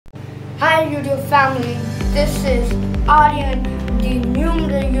Hi YouTube family, this is Aryan, the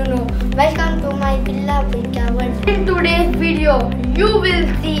numero. Welcome to my Billa Boyka world. In today's video, you will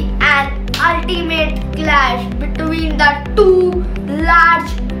see an ultimate clash between the two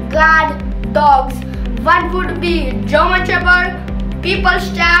large guard dogs. One would be German Shepherd,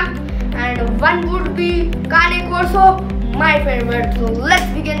 People's Champ, and one would be Corso, my favorite. So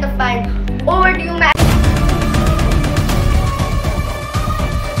let's begin the fight. Over to you, Matt.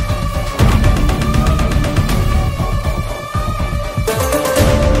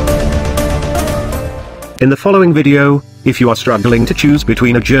 In the following video, if you are struggling to choose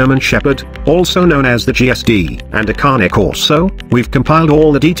between a German Shepherd, also known as the GSD, and a Cane Corso, we've compiled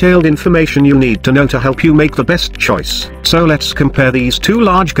all the detailed information you need to know to help you make the best choice. So let's compare these two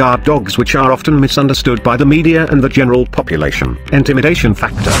large guard dogs which are often misunderstood by the media and the general population. Intimidation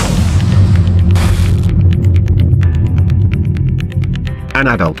factor. An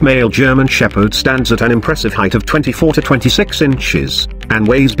adult male German Shepherd stands at an impressive height of 24 to 26 inches, and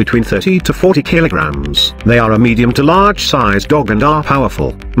weighs between 30 to 40 kilograms. They are a medium to large size dog and are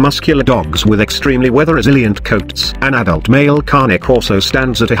powerful, muscular dogs with extremely weather resilient coats. An adult male Cane Corso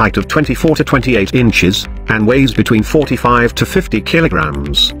stands at a height of 24 to 28 inches, and weighs between 45 to 50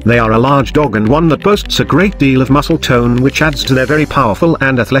 kilograms. They are a large dog and one that boasts a great deal of muscle tone which adds to their very powerful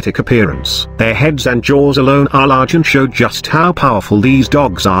and athletic appearance. Their heads and jaws alone are large and show just how powerful these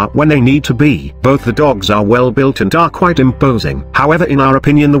dogs are when they need to be. Both the dogs are well built and are quite imposing. However, in our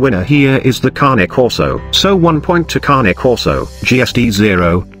opinion, the winner here is the Cane Corso. So 1 point to Cane Corso. GSD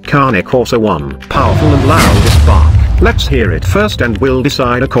 0, Cane Corso 1. Powerful and loudest bark. Let's hear it first and we'll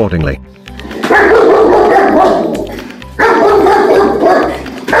decide accordingly.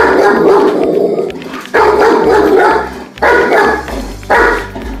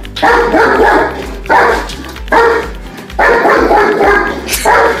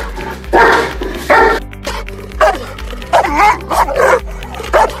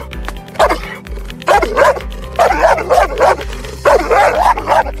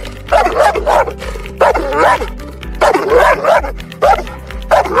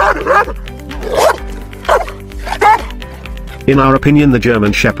 In our opinion, the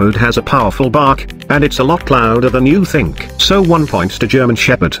German Shepherd has a powerful bark, and it's a lot louder than you think. So 1 point to German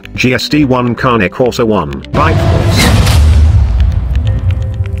Shepherd. GSD 1, Cane Corso 1. Bite force.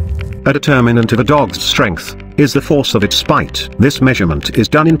 A determinant of a dog's strength is the force of its bite. This measurement is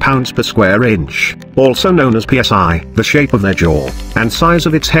done in pounds per square inch, also known as PSI. The shape of their jaw and size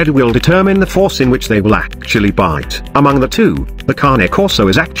of its head will determine the force in which they will actually bite. Among the two, the Cane Corso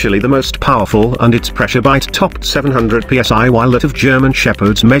is actually the most powerful and its pressure bite topped 700 PSI while that of German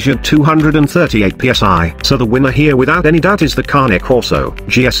Shepherds measured 238 PSI. So the winner here without any doubt is the Cane Corso.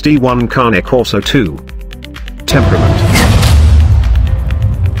 GSD 1, Cane Corso 2. Temperament.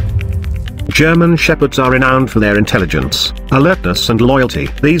 German Shepherds are renowned for their intelligence, alertness and loyalty.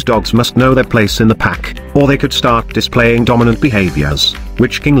 These dogs must know their place in the pack, or they could start displaying dominant behaviors,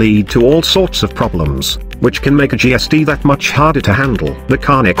 which can lead to all sorts of problems, which can make a GSD that much harder to handle. The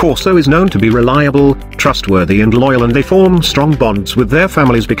Cane Corso is known to be reliable, trustworthy and loyal, and they form strong bonds with their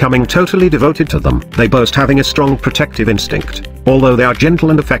families, becoming totally devoted to them. They boast having a strong protective instinct, although they are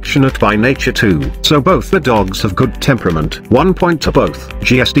gentle and affectionate by nature too. So both the dogs have good temperament. 1 point to both.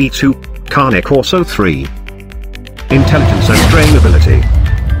 GSD 2, Cane Corso 3. Intelligence and trainability.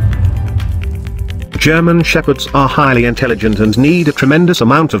 German Shepherds are highly intelligent and need a tremendous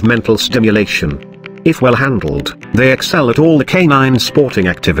amount of mental stimulation. If well handled, they excel at all the canine sporting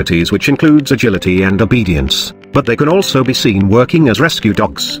activities, which includes agility and obedience, but they can also be seen working as rescue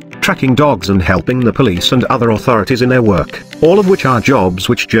dogs, tracking dogs and helping the police and other authorities in their work, all of which are jobs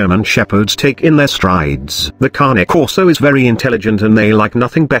which German Shepherds take in their strides. The Cane Corso is very intelligent and they like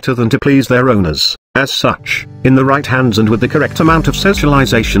nothing better than to please their owners. As such, in the right hands and with the correct amount of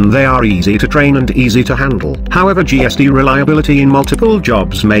socialization, they are easy to train and easy to handle. However, GSD reliability in multiple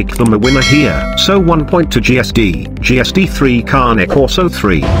jobs make them a winner here. So 1 point to GSD. GSD 3, Cane Corso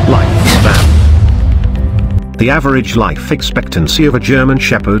 3. Lifespan. The average life expectancy of a German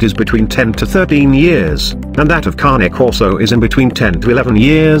Shepherd is between 10 to 13 years, and that of Cane Corso is in between 10 to 11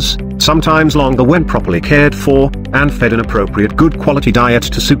 years, sometimes longer when properly cared for, and fed an appropriate good quality diet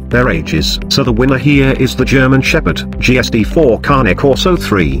to suit their ages. So the winner here is the German Shepherd. GSD 4, Cane Corso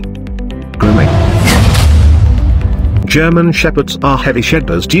 3. Grooming. German Shepherds are heavy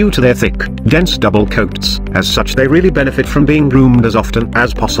shedders due to their thick, dense double coats. As such, they really benefit from being groomed as often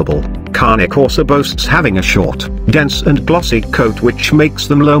as possible. Cane Corso boasts having a short, dense and glossy coat which makes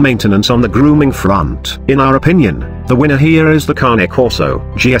them low maintenance on the grooming front. In our opinion, the winner here is the Cane Corso.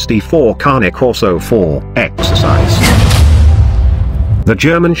 GSD 4, Cane Corso 4. Exercise. The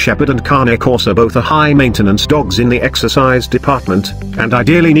German Shepherd and Cane Corso both are high-maintenance dogs in the exercise department, and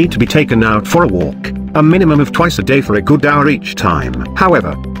ideally need to be taken out for a walk, a minimum of twice a day for a good hour each time.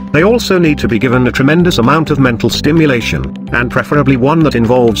 However, they also need to be given a tremendous amount of mental stimulation, and preferably one that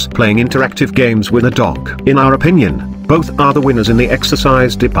involves playing interactive games with a dog. In our opinion, both are the winners in the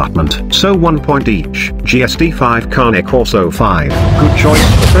exercise department. So 1 point each. GSD 5 Cane Corso 5. Good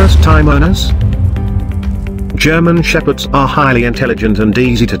choice for first-time owners? German Shepherds are highly intelligent and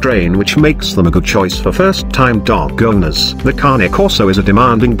easy to train, which makes them a good choice for first-time dog owners. The Cane Corso is a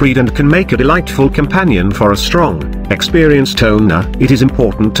demanding breed and can make a delightful companion for a strong, experienced owner. It is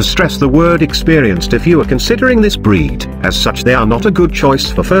important to stress the word experienced if you are considering this breed. As such, they are not a good choice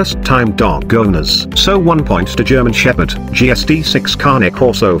for first-time dog owners. So 1 point to German Shepherd. GSD 6 Cane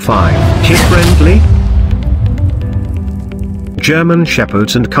Corso 5. Kid-friendly? German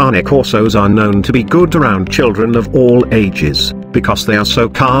Shepherds and Cane Corsos are known to be good around children of all ages, because they are so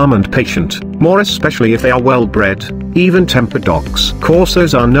calm and patient, more especially if they are well-bred, even-tempered dogs.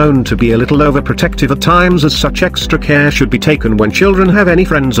 Corsos are known to be a little overprotective at times, as such extra care should be taken when children have any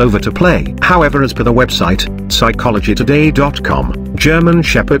friends over to play. However, as per the website, psychologytoday.com, German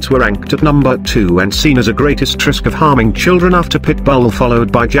Shepherds were ranked at number 2 and seen as a greatest risk of harming children after Pit Bull,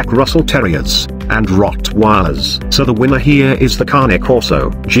 followed by Jack Russell Terriers and Rottweilers. So the winner here is the Cane Corso.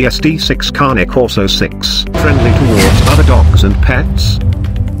 GSD 6 Cane Corso 6. Friendly towards other dogs and pets?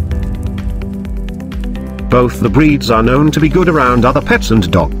 Both the breeds are known to be good around other pets and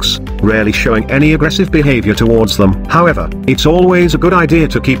dogs, rarely showing any aggressive behavior towards them. However, it's always a good idea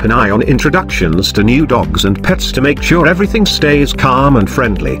to keep an eye on introductions to new dogs and pets to make sure everything stays calm and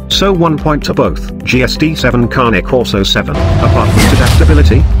friendly. So 1 point to both. GSD 7 Cane Corso 7. Apartment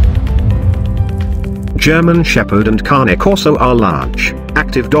adaptability? German Shepherd and Cane Corso are large,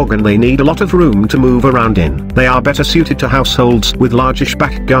 active dog, and they need a lot of room to move around in. They are better suited to households with largish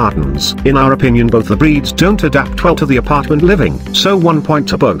back gardens. In our opinion, both the breeds don't adapt well to the apartment living. So 1 point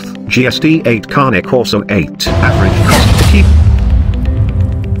to both. GSD 8 Cane Corso 8. Average cost to keep?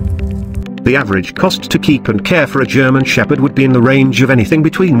 The average cost to keep and care for a German Shepherd would be in the range of anything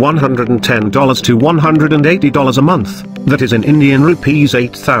between $110 to $180 a month. That is in Indian rupees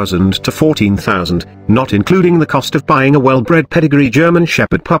 8,000 to 14,000, not including the cost of buying a well-bred pedigree German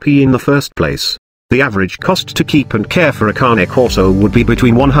Shepherd puppy in the first place. The average cost to keep and care for a Cane Corso would be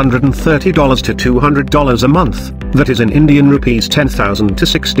between $130 to $200 a month. That is in Indian rupees 10,000 to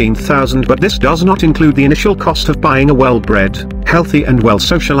 16,000, but this does not include the initial cost of buying a well-bred, healthy and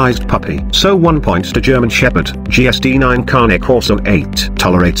well-socialized puppy. So 1 point to German Shepherd. GSD 9 Cane Corso 8.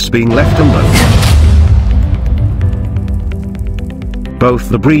 Tolerates being left alone? Both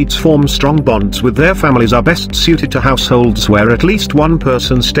the breeds form strong bonds with their families, are best suited to households where at least one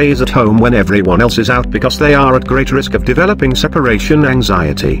person stays at home when everyone else is out, because they are at great risk of developing separation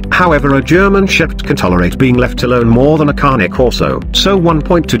anxiety. However, a German Shepherd can tolerate being left alone more than a Cane Corso. So 1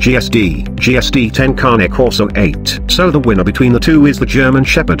 point to GSD 10 Cane Corso 8. So the winner between the two is the German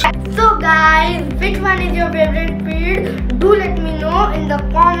Shepherd. So guys, which one is your favorite breed? Do let me know in the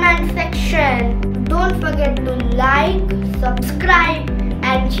comment section. Don't forget to like, subscribe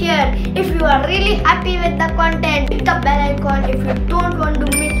and share. If you are really happy with the content, hit the bell icon if you don't want to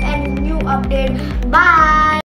miss any new update. Bye.